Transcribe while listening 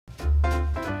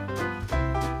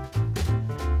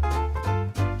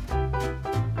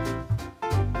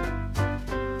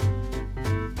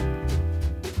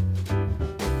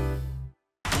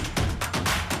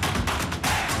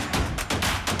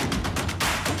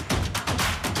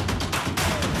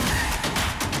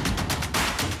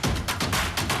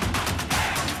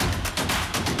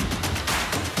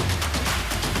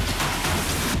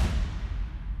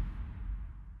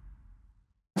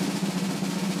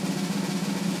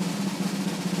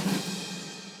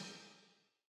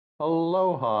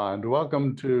Aloha and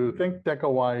welcome to ThinkTech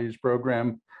Hawaii's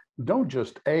program, Don't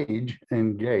Just Age,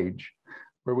 Engage,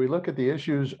 where we look at the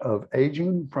issues of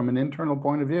aging from an internal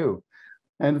point of view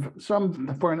and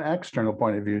some for an external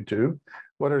point of view too.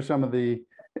 What are some of the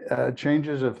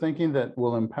changes of thinking that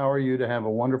will empower you to have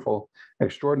a wonderful,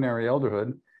 extraordinary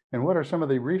elderhood? And what are some of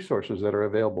the resources that are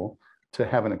available to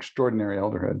have an extraordinary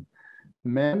elderhood?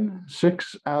 Men,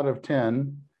 6 out of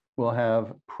 10 will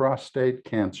have prostate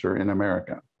cancer in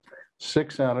America.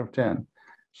 6 out of 10.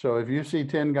 So if you see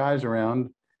 10 guys around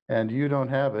and you don't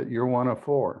have it, you're one of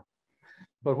 4.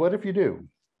 But what if you do?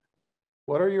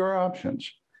 What are your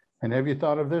options? And have you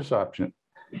thought of this option?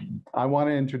 I want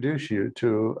to introduce you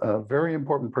to a very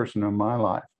important person in my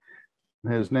life.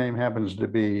 His name happens to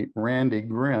be Randy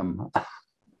Grimm,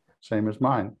 same as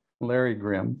mine, Larry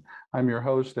Grimm. I'm your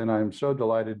host, and I'm so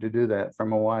delighted to do that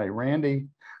from Hawaii. Randy,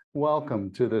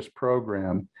 welcome to this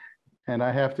program. And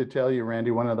I have to tell you, Randy,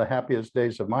 one of the happiest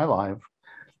days of my life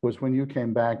was when you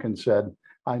came back and said,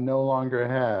 I no longer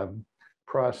have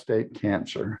prostate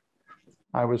cancer.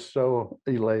 I was so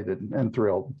elated and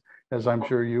thrilled, as I'm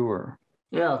sure you were.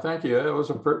 Yeah, thank you. It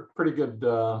was a pretty good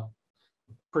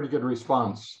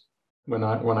response when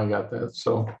I got that.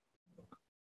 So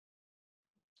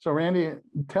Randy,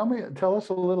 tell us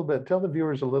a little bit, tell the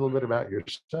viewers a little bit about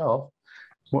yourself,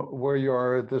 where you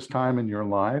are at this time in your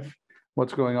life,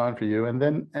 what's going on for you, and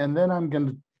then I'm going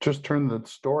to just turn the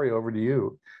story over to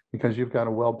you because you've got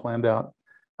a well planned out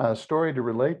story to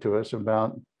relate to us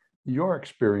about your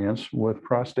experience with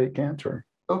prostate cancer.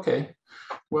 Okay,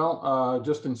 well,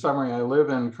 just in summary, I live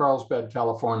in Carlsbad,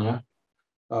 California,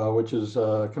 which is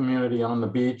a community on the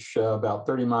beach about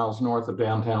 30 miles north of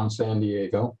downtown San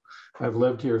Diego. I've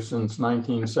lived here since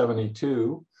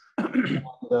 1972.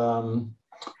 And,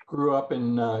 grew up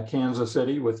in Kansas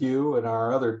City with you and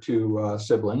our other 2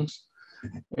 siblings,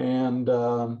 and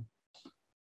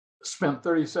spent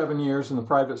 37 years in the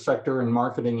private sector in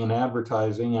marketing and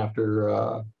advertising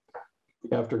after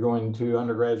going to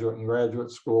undergraduate and graduate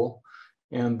school.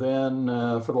 And then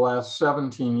for the last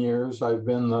 17 years, I've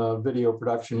been the video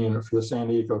production unit for the San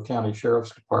Diego County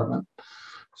Sheriff's Department.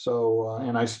 So,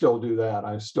 and I still do that.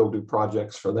 I still do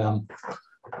projects for them.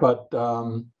 But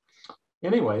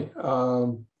anyway,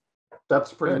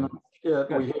 that's pretty much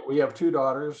it. We have 2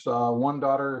 daughters. One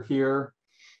daughter here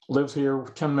lives here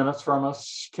 10 minutes from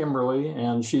us, Kimberly,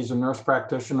 and she's a nurse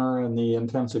practitioner in the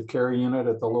intensive care unit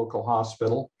at the local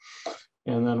hospital.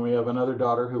 And then we have another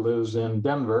daughter who lives in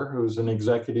Denver, who's an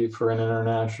executive for an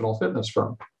international fitness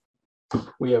firm.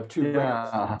 We have two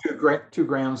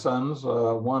grandsons.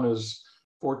 One is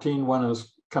 14, one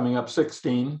is coming up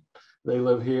 16. They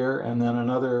live here, and then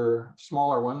another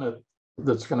smaller one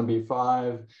that's going to be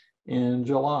 5 in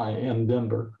July in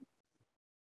Denver.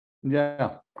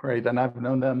 Yeah, great. And I've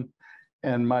known them,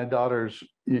 and my daughters,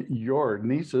 your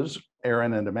nieces,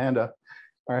 Erin and Amanda,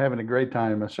 are having a great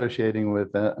time associating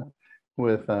with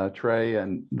Trey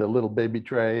and the little baby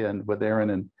Trey, and with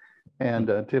Erin and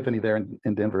Tiffany there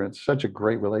in Denver. It's such a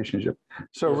great relationship.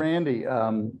 So Randy,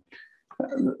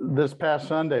 this past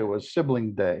Sunday was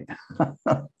Sibling Day.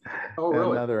 Oh,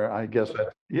 really? I guess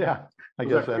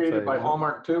that's created by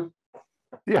Hallmark too.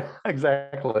 Yeah,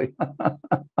 exactly.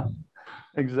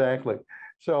 Exactly.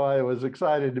 So I was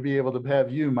excited to be able to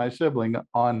have you, my sibling,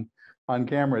 on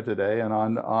camera today and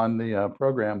on the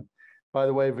program. By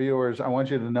the way, viewers, I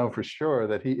want you to know for sure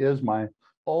that he is my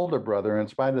older brother, in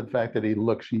spite of the fact that he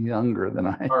looks younger than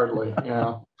I. Hardly,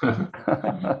 yeah.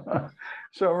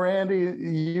 So Randy,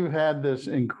 you had this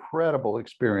incredible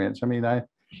experience. I mean, I,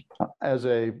 as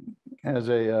a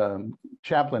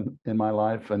chaplain in my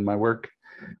life and my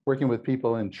working with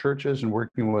people in churches and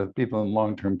working with people in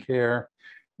long-term care,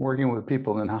 working with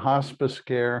people in hospice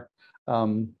care,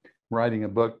 writing a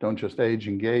book, Don't Just Age,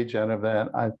 Engage. Out of that,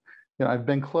 I've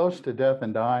been close to death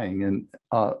and dying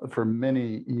for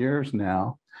many years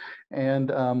now,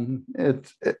 and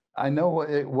I know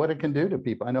what it can do to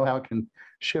people. I know how it can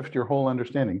shift your whole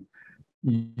understanding.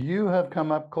 You have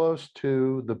come up close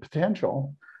to the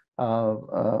potential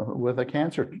with a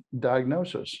cancer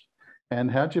diagnosis. And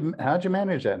how'd you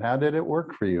manage that? How did it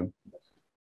work for you?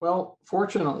 Well,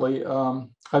 fortunately,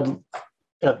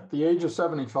 at the age of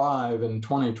 75 in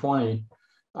 2020,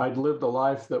 I'd lived a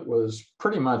life that was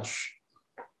pretty much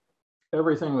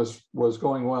everything was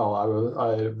going well. I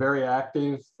was very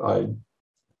active. I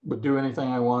would do anything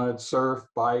I wanted: surf,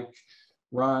 bike,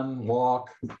 run, walk,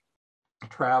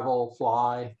 travel,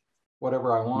 fly,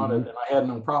 whatever I wanted, and I had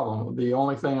no problem. The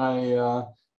only thing I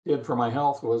did for my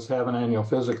health was have an annual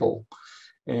physical.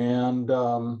 And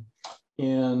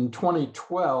in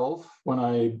 2012, when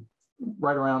I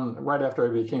right after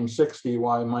I became 60,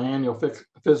 why my annual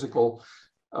physical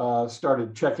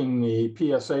started checking the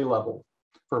PSA level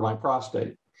for my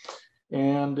prostate.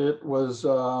 And it was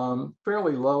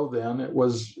fairly low then. It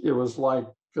was like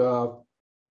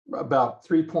about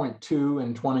 3.2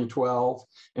 in 2012,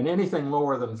 and anything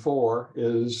lower than 4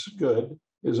 is good,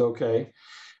 is okay.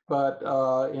 But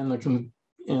in the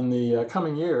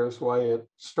coming years, why it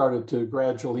started to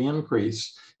gradually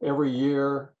increase. Every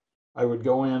year, I would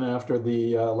go in after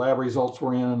the lab results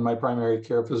were in, and my primary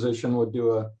care physician would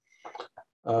do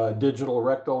a digital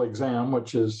rectal exam,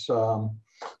 which is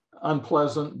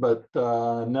unpleasant but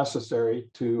necessary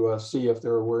to see if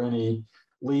there were any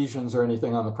lesions or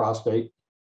anything on the prostate.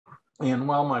 And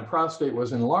while my prostate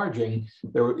was enlarging,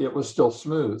 it was still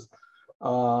smooth.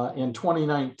 In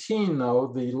 2019,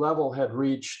 though, the level had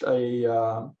reached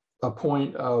a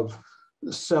point of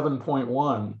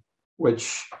 7.1,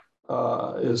 which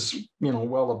is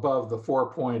well above the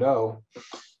 4.0.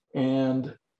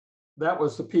 And that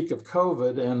was the peak of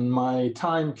COVID, and my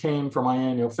time came for my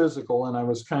annual physical, and I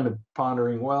was kind of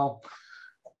pondering, well,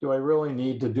 do I really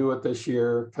need to do it this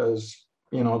year? Because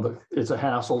it's a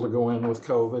hassle to go in with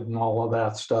COVID and all of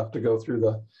that stuff, to go through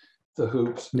the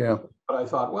hoops. Yeah. But I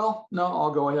thought, well, no,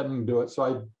 I'll go ahead and do it. So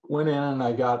I went in and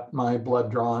I got my blood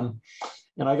drawn,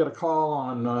 and I got a call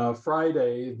on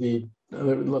Friday, it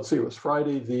was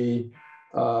Friday the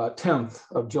 10th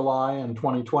of July in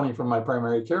 2020 from my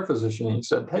primary care physician. He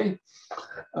said, hey,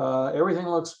 everything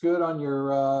looks good on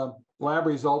your lab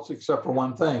results except for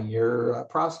one thing. Your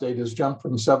prostate has jumped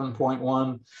from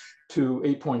 7.1 to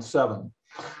 8.7.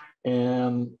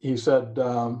 And he said,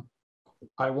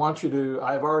 I've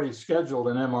already scheduled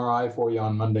an MRI for you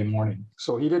on Monday morning.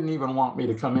 So he didn't even want me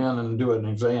to come in and do an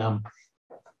exam.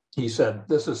 He said,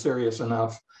 this is serious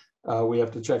enough. We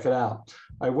have to check it out.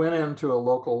 I went into a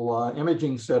local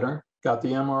imaging center, got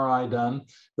the MRI done.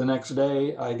 The next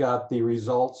day, I got the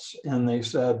results, and they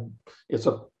said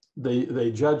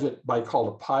they judge it by called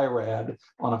a PIRAD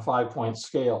on a 5-point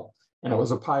scale, and it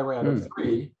was a PIRAD of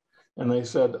 3. And they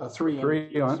said a 3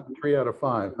 3 out of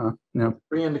 5, huh? Yeah.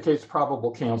 3 indicates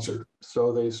probable cancer.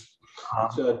 So they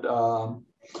said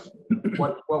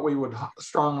what we would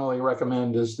strongly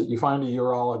recommend is that you find a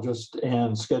urologist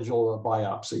and schedule a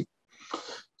biopsy.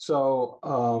 So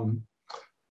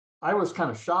I was kind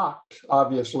of shocked,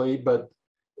 obviously, but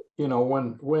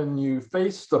when you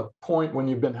face the point when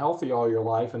you've been healthy all your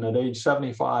life, and at age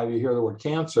 75 you hear the word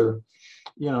cancer,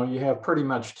 you have pretty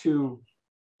much two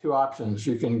options.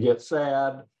 You can get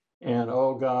sad and,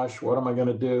 oh gosh, what am I going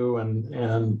to do?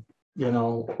 And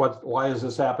why is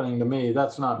this happening to me?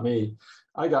 That's not me.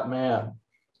 I got mad,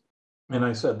 and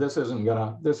I said, this isn't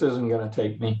gonna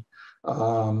take me.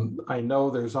 I know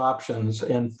there's options.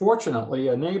 And fortunately,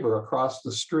 a neighbor across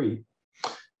the street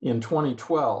in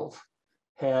 2012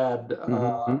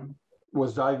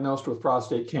 was diagnosed with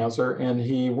prostate cancer, and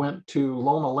he went to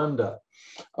Loma Linda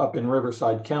up in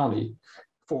Riverside County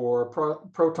for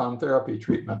proton therapy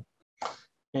treatment.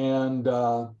 And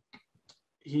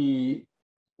he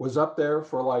was up there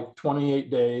for like 28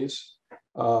 days,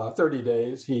 30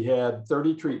 days. He had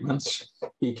 30 treatments.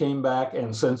 He came back,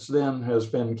 and since then has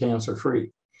been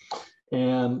cancer-free.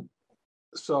 And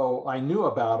so I knew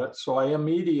about it. So I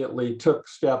immediately took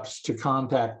steps to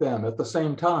contact them. At the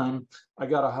same time, I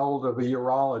got a hold of a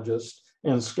urologist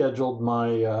and scheduled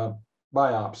my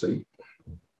biopsy.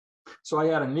 So I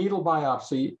had a needle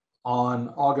biopsy on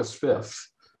August 5th,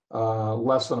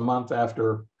 less than a month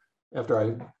after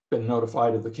I'd been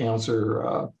notified of the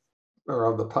cancer or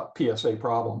of the PSA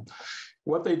problem.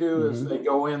 What they do is they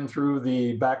go in through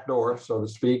the back door, so to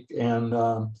speak, and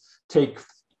take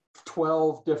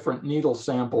 12 different needle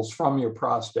samples from your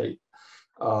prostate,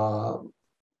 all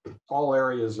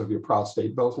areas of your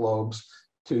prostate, both lobes,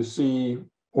 to see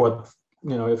what,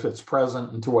 if it's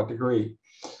present and to what degree.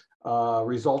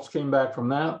 Results came back from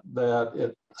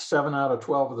that 7 out of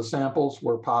 12 of the samples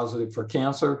were positive for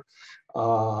cancer.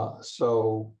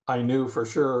 So I knew for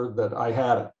sure that I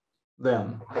had it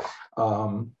then.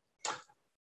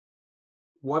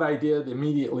 What I did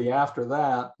immediately after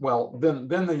that, well, then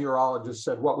the urologist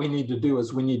said, what we need to do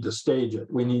is we need to stage it.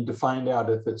 We need to find out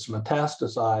if it's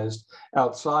metastasized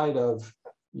outside of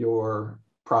your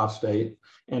prostate.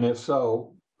 And if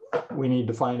so, we need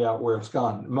to find out where it's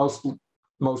gone.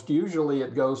 Most usually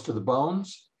it goes to the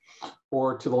bones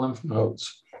or to the lymph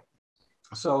nodes.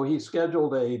 So he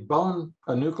scheduled a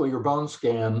nuclear bone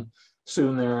scan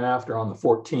soon thereafter on the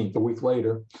 14th, a week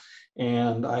later.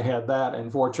 And I had that,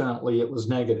 and fortunately it was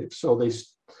negative. So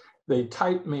they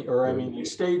typed me, they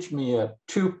staged me at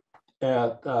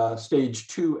stage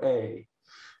 2A.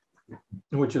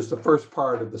 which is the first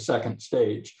part of the second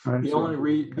stage. I The see.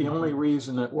 only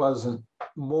reason it wasn't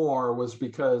more was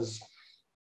because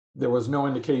there was no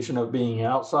indication of being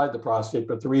outside the prostate,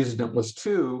 but the reason it was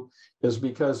 2 is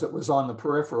because it was on the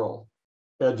peripheral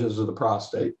edges of the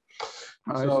prostate.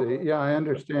 I see. Yeah, I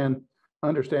understand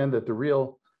that the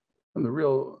real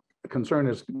concern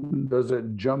is, does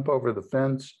it jump over the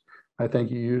fence? I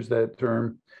think you use that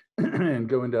term and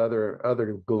go into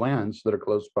other glands that are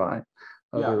close by,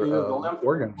 other either the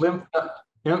organs.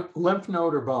 lymph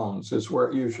node or bones is where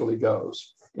it usually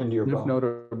goes, into your Lymph bone. node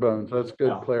or bones. That's good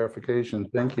Yeah. clarification.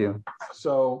 Thank you.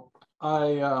 So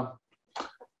I,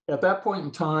 at that point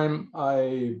in time,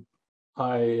 I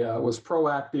was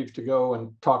proactive to go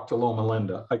and talk to Loma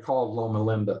Linda. I called Loma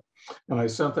Linda and I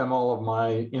sent them all of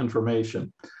my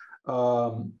information.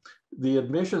 The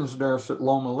admissions nurse at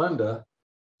Loma Linda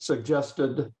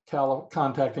suggested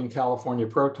contacting California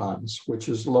Protons, which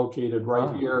is located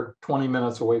right here, 20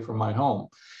 minutes away from my home.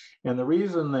 And the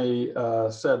reason they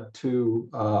said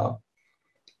to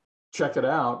check it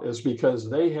out is because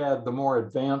they had the more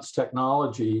advanced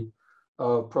technology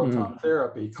of proton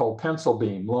therapy called pencil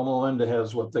beam. Loma Linda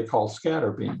has what they call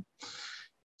scatter beam.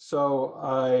 So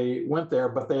I went there,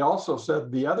 but they also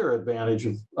said the other advantage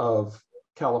of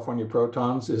California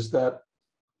Protons is that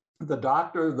the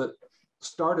doctor that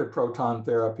started proton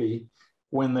therapy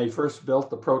when they first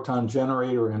built the proton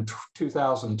generator in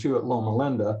 2002 at Loma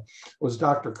Linda was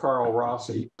Dr. Carl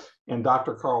Rossi. And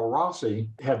Dr. Carl Rossi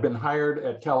had been hired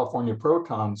at California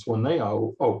Protons when they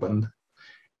opened.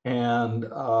 And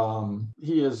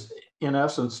he is, in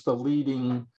essence, the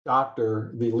leading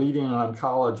doctor, the leading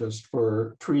oncologist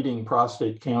for treating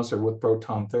prostate cancer with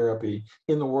proton therapy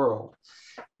in the world.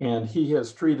 And he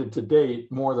has treated to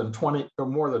date more than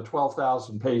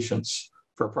 12,000 patients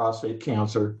for prostate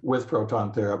cancer with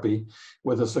proton therapy,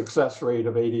 with a success rate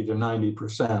of 80 to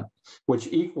 90%, which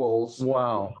equals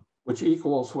what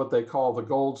they call the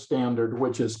gold standard,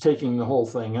 which is taking the whole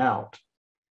thing out,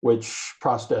 which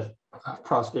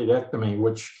prostatectomy,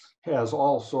 which has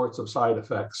all sorts of side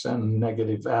effects and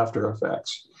negative after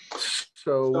effects.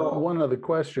 So one of the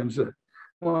questions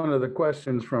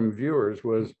from viewers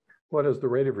was, what is the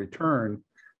rate of return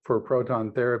for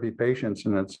proton therapy patients?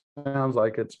 And it sounds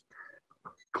like it's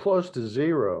close to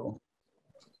 0.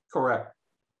 Correct.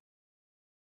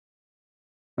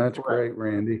 That's great,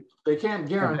 Randy. They can't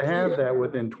guarantee and to have that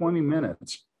within 20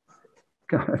 minutes.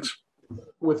 Gosh.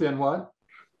 Within what?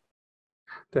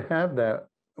 To have that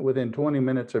within 20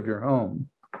 minutes of your home.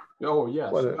 Oh,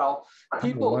 yes. Well,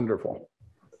 people, wonderful.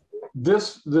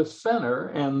 This center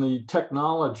and the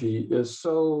technology is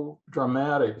so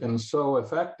dramatic and so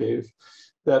effective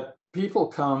that people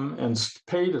come and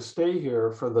pay to stay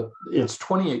here it's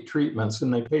 28 treatments,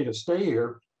 and they pay to stay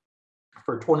here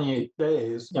for 28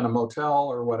 days in a motel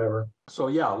or whatever. So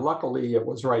yeah, luckily it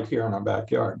was right here in our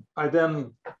backyard. I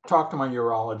then talked to my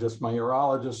urologist. My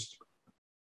urologist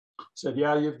said,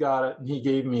 yeah, you've got it. And he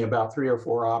gave me about 3 or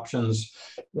 4 options,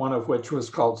 one of which was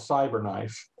called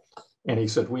CyberKnife. And he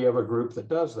said, we have a group that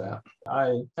does that.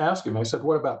 I asked him, I said,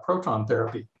 what about proton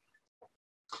therapy?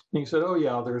 And he said, oh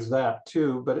yeah, there's that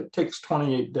too, but it takes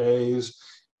 28 days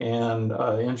and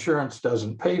insurance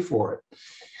doesn't pay for it.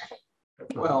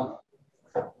 Well,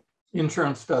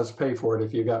 insurance does pay for it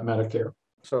if you got Medicare.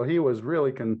 So he was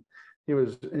really, he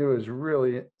was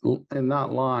really, and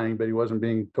not lying, but he wasn't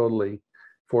being totally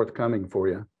forthcoming for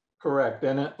you. Correct.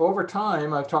 And over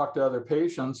time, I've talked to other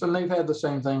patients, and they've had the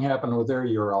same thing happen with their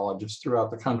urologists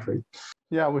throughout the country.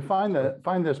 Yeah, we find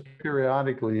this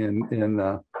periodically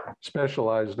in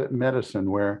specialized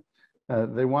medicine, where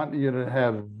they want you to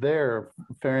have their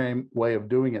fair way of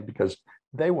doing it because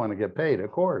they want to get paid,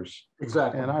 of course.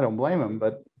 Exactly. And I don't blame them,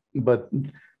 but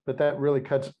that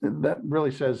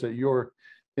really says that your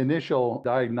initial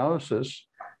diagnosis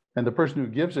and the person who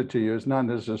gives it to you is not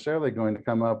necessarily going to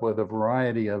come up with a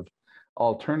variety of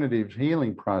alternative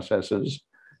healing processes.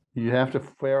 You have to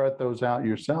ferret those out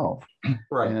yourself.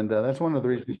 Right. And that's one of the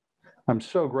reasons I'm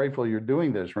so grateful you're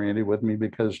doing this, Randy, with me,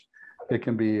 because it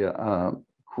can be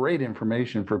great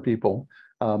information for people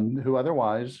who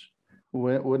otherwise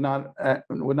would not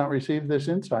receive this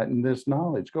insight and this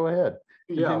knowledge. Go ahead.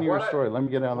 Continue your story. Let me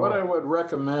get out of the way. What I would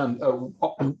recommend,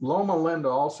 Loma Linda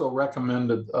also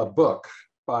recommended a book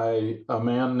by a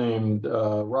man named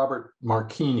Robert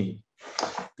Marchini,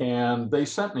 and they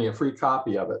sent me a free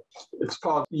copy of it. It's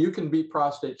called You Can Beat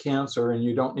Prostate Cancer and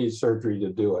You Don't Need Surgery to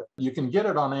Do It. You can get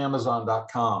it on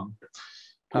Amazon.com.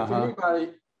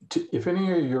 If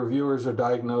any of your viewers are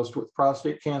diagnosed with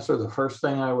prostate cancer, the first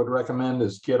thing I would recommend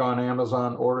is get on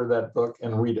Amazon, order that book,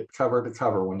 and read it cover to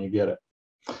cover when you get it.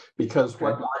 Because Okay.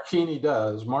 what Martini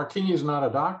does, Martini's not a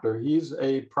doctor, he's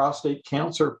a prostate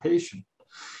cancer patient.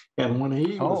 And when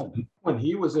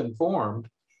he was informed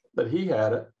that he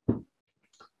had it,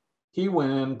 he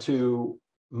went into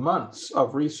months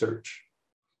of research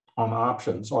on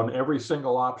options, on every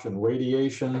single option,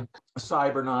 radiation,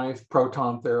 cyberknife,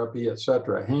 proton therapy,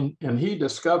 etc. And he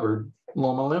discovered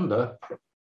Loma Linda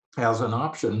as an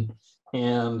option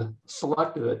and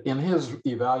selected it. In his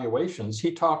evaluations,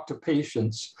 he talked to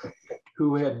patients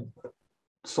who had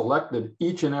selected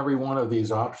each and every one of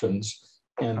these options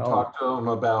and talked to them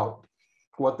about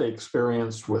what they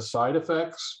experienced with side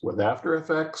effects, with after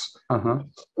effects,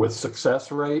 with success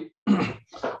rate.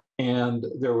 And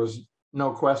there was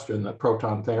no question that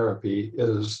proton therapy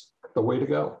is the way to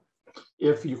go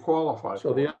if you qualify.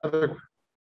 So the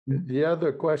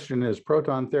other question is,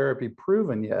 proton therapy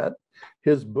proven yet?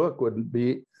 His book would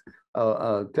be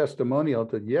a testimonial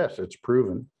to, yes, it's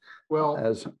proven. Well,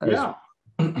 as yeah.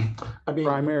 I mean,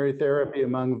 primary therapy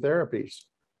among therapies.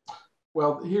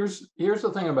 Well, here's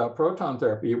the thing about proton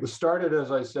therapy. It was started,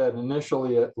 as I said,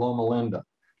 initially at Loma Linda,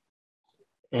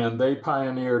 and they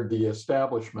pioneered the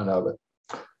establishment of it.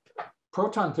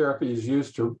 Proton therapy is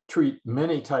used to treat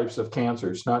many types of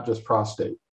cancers, not just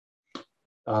prostate.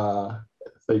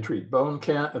 They treat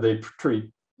they treat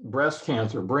breast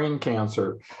cancer, brain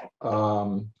cancer,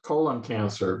 colon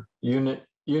cancer, you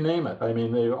name it. I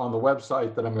mean, on the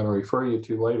website that I'm going to refer you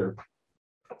to later,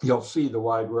 you'll see the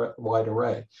wide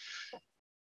array.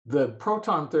 The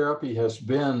proton therapy has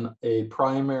been a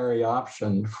primary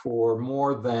option for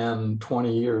more than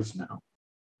 20 years now.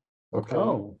 Okay.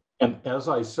 Oh. And as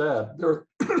I said, there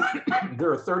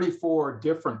are 34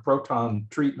 different proton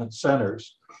treatment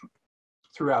centers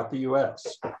throughout the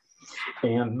US.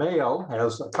 And Mayo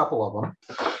has a couple of them.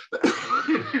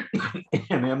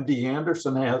 And MD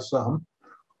Anderson has some.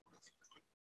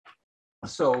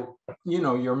 So,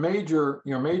 your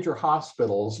major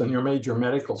hospitals and your major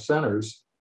medical centers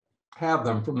have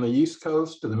them, from the East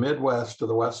Coast to the Midwest to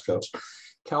the West Coast.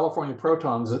 California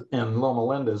Protons in Loma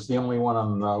Linda is the only one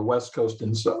on the West Coast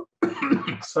in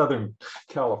Southern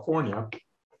California.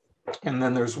 And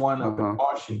then there's one up in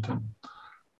Washington.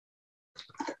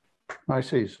 I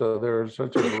see. So there's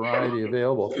such a variety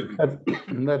available.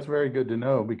 That's very good to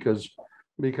know, because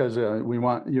those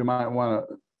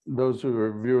who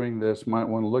are viewing this might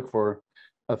want to look for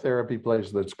a therapy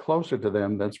place that's closer to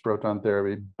them that's proton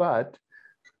therapy, but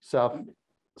South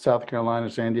Carolina,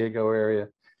 San Diego area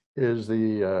is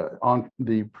the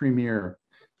premier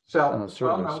service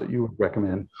that you would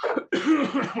recommend.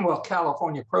 Well,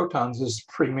 California Protons is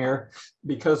premier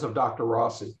because of Dr.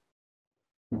 Rossi.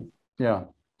 Yeah,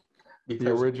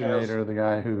 the originator, the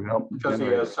guy who helped. Because he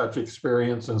has such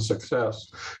experience and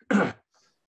success.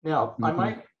 Now,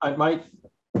 I might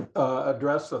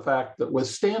address the fact that with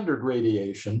standard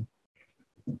radiation,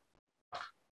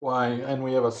 and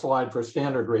we have a slide for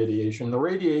standard radiation, the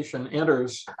radiation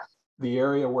enters the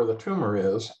area where the tumor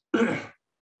is,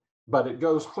 but it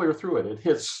goes clear through it. It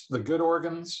hits the good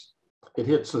organs, it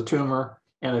hits the tumor,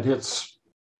 and it hits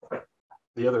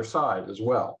the other side as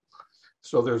well.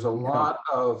 So there's a lot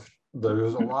of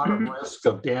risk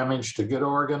of damage to good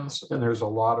organs, and there's a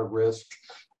lot of risk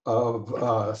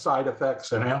of side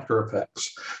effects and after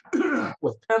effects.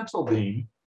 With pencil beam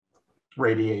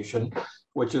radiation,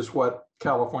 which is what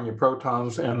California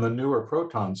Protons and the newer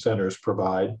proton centers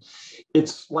provide,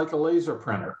 it's like a laser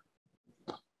printer.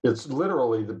 It's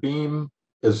literally, the beam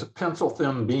is a pencil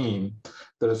thin beam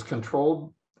that is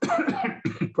controlled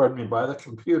pardon me, by the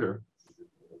computer,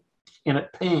 and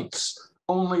it paints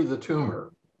only the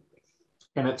tumor,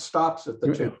 and it stops at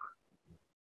the tumor.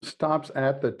 Stops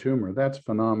at the tumor. That's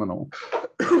phenomenal.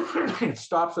 It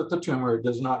stops at the tumor. It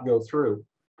does not go through.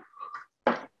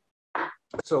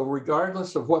 So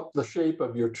regardless of what the shape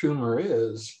of your tumor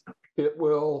is, it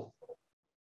will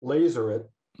laser it,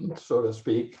 so to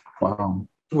speak. Wow.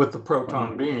 With the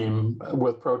proton beam,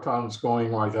 with protons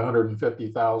going like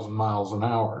 150,000 miles an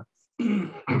hour.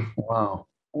 Wow.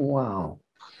 Wow.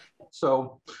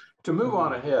 So to move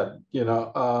on ahead,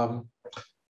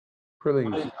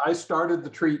 I started the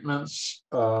treatments.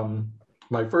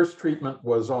 My first treatment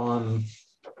was on,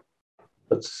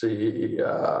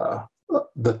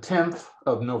 the 10th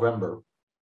of November,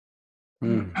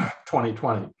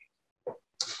 2020.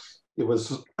 It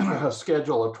was a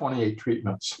schedule of 28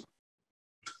 treatments.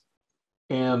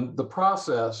 And the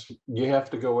process, you have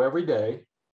to go every day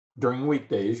during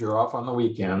weekdays. You're off on the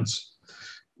weekends.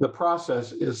 The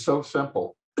process is so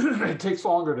simple. It takes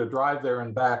longer to drive there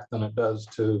and back than it does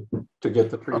to get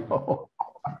the treatment. Oh,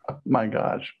 my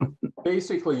gosh.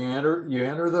 Basically, you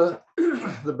enter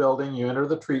the building, you enter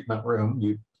the treatment room,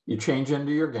 you you change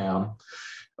into your gown.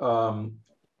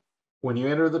 When you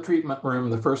enter the treatment room,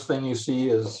 the first thing you see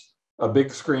is a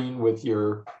big screen with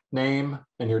your name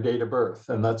and your date of birth.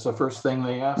 And that's the first thing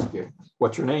they ask you.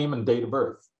 What's your name and date of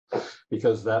birth?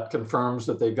 Because that confirms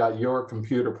that they've got your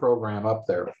computer program up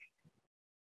there.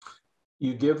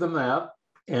 You give them that,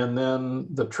 and then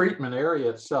the treatment area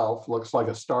itself looks like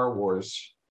a Star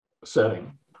Wars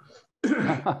setting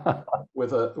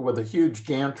with a huge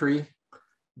gantry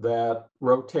that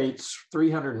rotates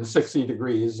 360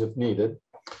 degrees if needed.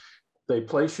 They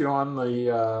place you on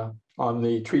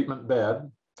the treatment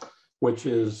bed, which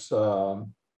is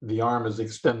the arm is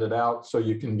extended out so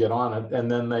you can get on it,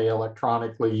 and then they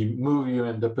electronically move you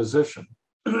into position.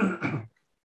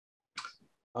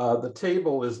 The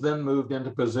table is then moved into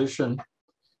position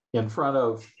in front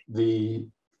of the,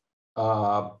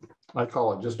 I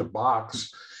call it just a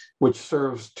box, which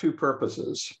serves two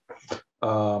purposes.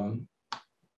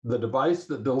 The device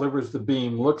that delivers the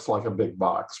beam looks like a big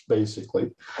box, basically,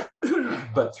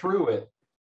 but through it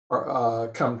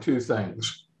come two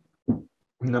things.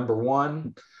 Number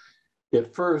one,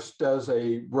 it first does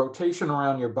a rotation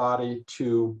around your body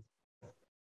to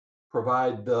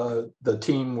provide the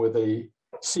team with a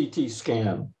CT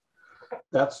scan.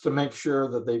 That's to make sure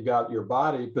that they've got your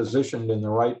body positioned in the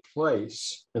right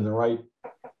place, in the right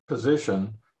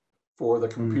position for the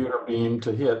computer beam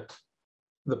to hit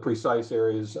the precise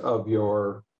areas of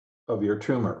your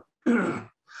tumor.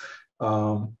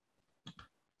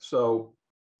 So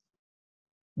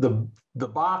the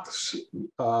box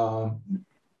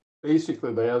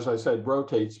basically, as I said,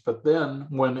 rotates, but then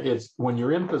when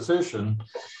you're in position,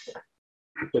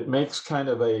 it makes kind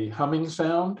of a humming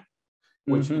sound,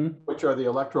 which are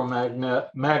the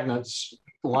magnets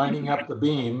lining up the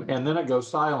beam, and then it goes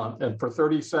silent. And for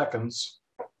 30 seconds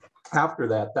after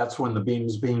that, that's when the beam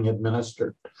is being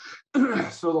administered.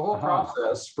 So the whole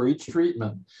process for each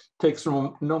treatment takes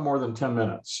no more than 10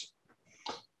 minutes.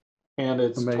 And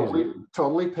it's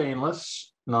totally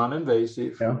painless,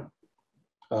 non-invasive. Yeah.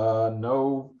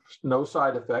 No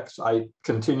side effects. I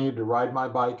continued to ride my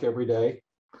bike every day.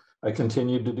 I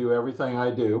continued to do everything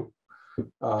I do.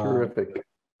 Terrific.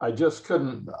 I just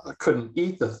couldn't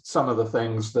eat some of the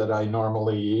things that I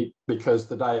normally eat because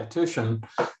the dietitian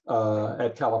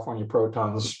at California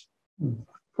Protons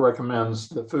recommends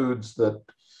the foods that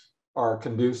are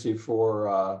conducive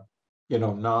for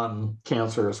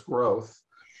non-cancerous growth.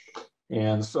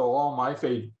 And so all my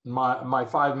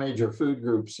five major food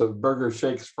groups of burgers,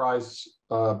 shakes, fries,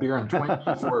 beer, and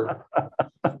Twinkies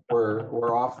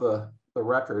were off the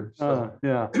record. So.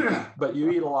 Yeah. But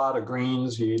you eat a lot of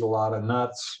greens, you eat a lot of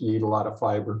nuts, you eat a lot of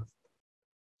fiber.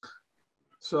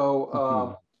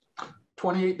 So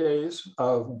 28 days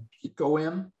of go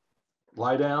in,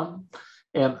 lie down.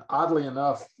 And oddly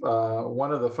enough,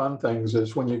 one of the fun things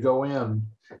is when you go in,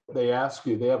 they ask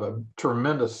you, they have a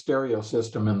tremendous stereo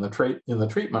system in the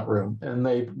treatment room, and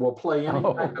they will play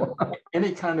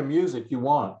any kind of music you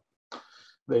want.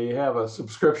 They have a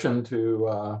subscription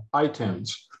to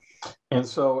iTunes. And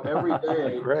so every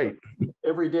day, great.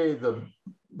 Every day,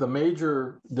 the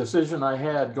major decision I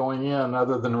had going in,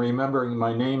 other than remembering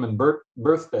my name and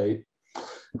birth date,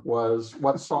 was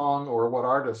what song or what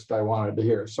artist I wanted to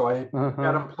hear. So I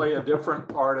had them play a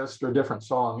different artist or different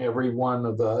song every one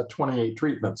of the 28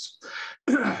 treatments.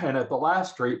 And at the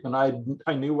last treatment, I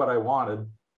knew what I wanted,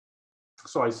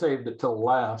 so I saved it till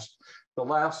last. The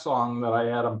last song that I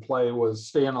had them play was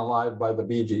 "Staying Alive" by the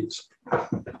Bee Gees.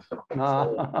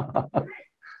 So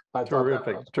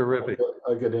terrific.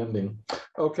 A good ending.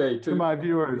 Okay. To my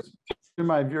viewers,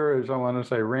 I want to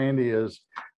say Randy is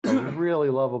a really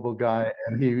lovable guy,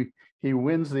 and he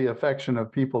wins the affection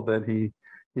of people that he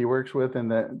works with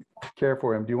and that care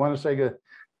for him. Do you want to say good?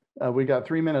 We got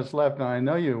 3 minutes left, and I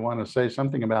know you want to say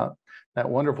something about that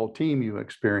wonderful team you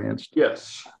experienced.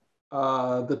 Yes.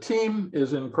 The team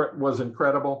was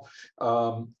incredible.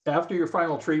 After your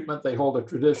final treatment, they hold a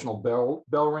traditional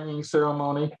bell ringing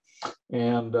ceremony.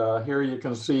 And here you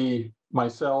can see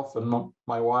myself and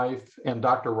my wife and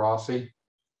Dr. Rossi.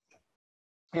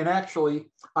 And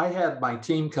actually, I had my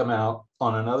team come out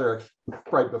on another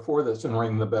right before this and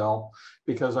ring the bell,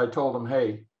 because I told them,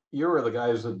 hey, you were the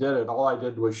guys that did it. All I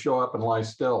did was show up and lie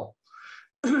still.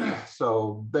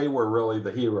 So they were really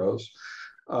the heroes.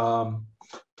 To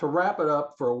wrap it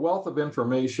up, for a wealth of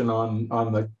information on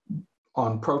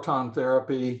proton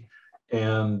therapy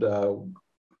and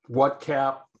what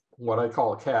I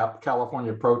call a CAP,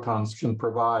 California Protons, can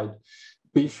provide,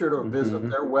 be sure to visit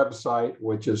their website,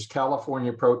 which is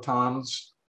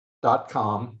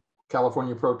californiaprotons.com,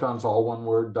 California Protons, all one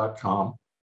word, .com.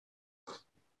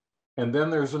 And then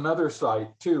there's another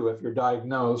site too, if you're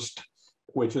diagnosed,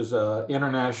 which is an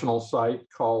international site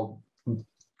called the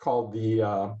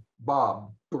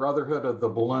Brotherhood of the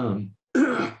Balloon.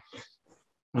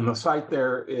 And the site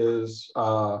there is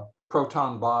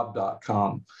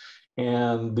protonbob.com.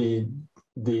 And the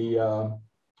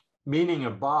meaning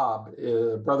of Bob,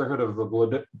 Brotherhood of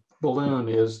the Balloon,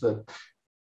 is that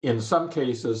in some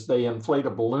cases they inflate a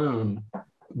balloon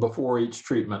before each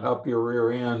treatment up your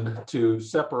rear end to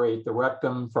separate the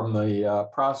rectum from the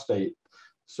prostate,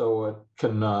 so it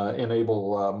can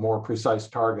enable more precise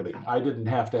targeting. I didn't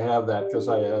have to have that because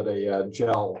I had a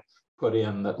gel put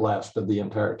in that lasted the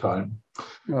entire time.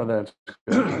 Oh, that's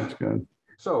good. That's good.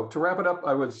 So to wrap it up,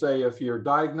 I would say if you're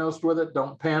diagnosed with it,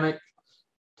 don't panic,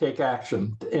 take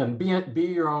action, and be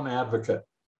your own advocate,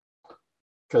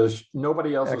 because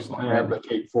nobody else is going to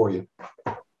advocate for you.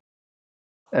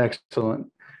 Excellent.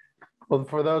 Well,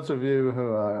 for those of you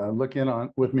who look in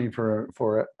on with me for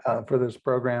this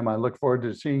program, I look forward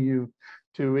to seeing you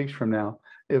 2 weeks from now.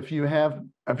 If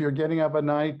you're getting up at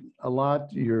night a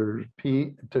lot, you're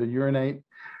to urinate,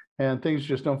 and things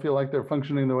just don't feel like they're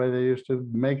functioning the way they used to,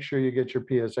 make sure you get your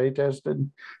PSA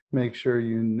tested. Make sure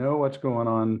you know what's going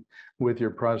on with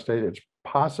your prostate. It's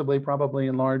probably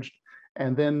enlarged,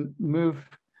 and then move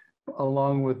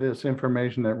along with this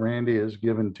information that Randy has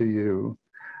given to you.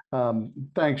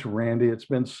 Thanks, Randy. It's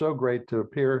been so great to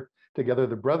appear together,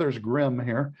 the Brothers Grimm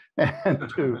here,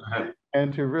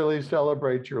 and to really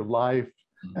celebrate your life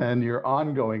and your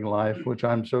ongoing life, which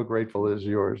I'm so grateful is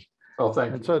yours. Oh, thank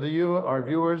you. And so to you, our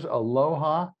viewers,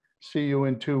 aloha. See you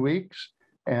in 2 weeks.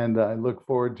 And I look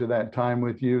forward to that time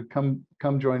with you. Come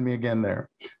join me again there.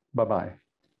 Bye-bye.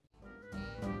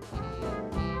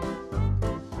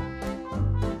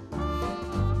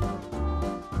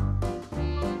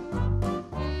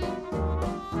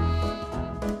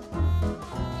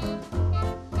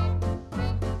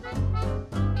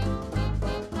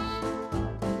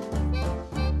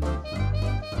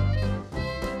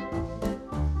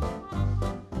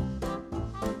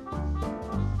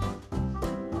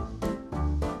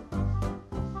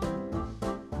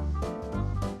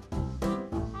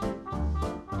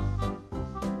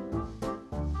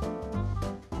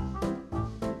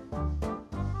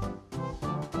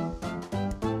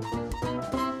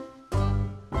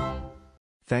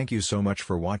 Thank you so much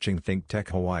for watching ThinkTech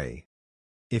Hawaii.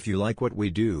 If you like what we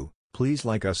do, please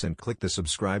like us and click the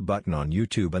subscribe button on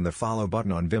YouTube and the follow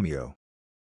button on Vimeo.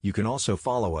 You can also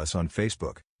follow us on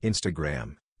Facebook,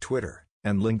 Instagram, Twitter,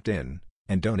 and LinkedIn,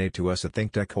 and donate to us at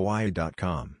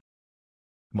thinktechhawaii.com.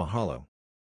 Mahalo.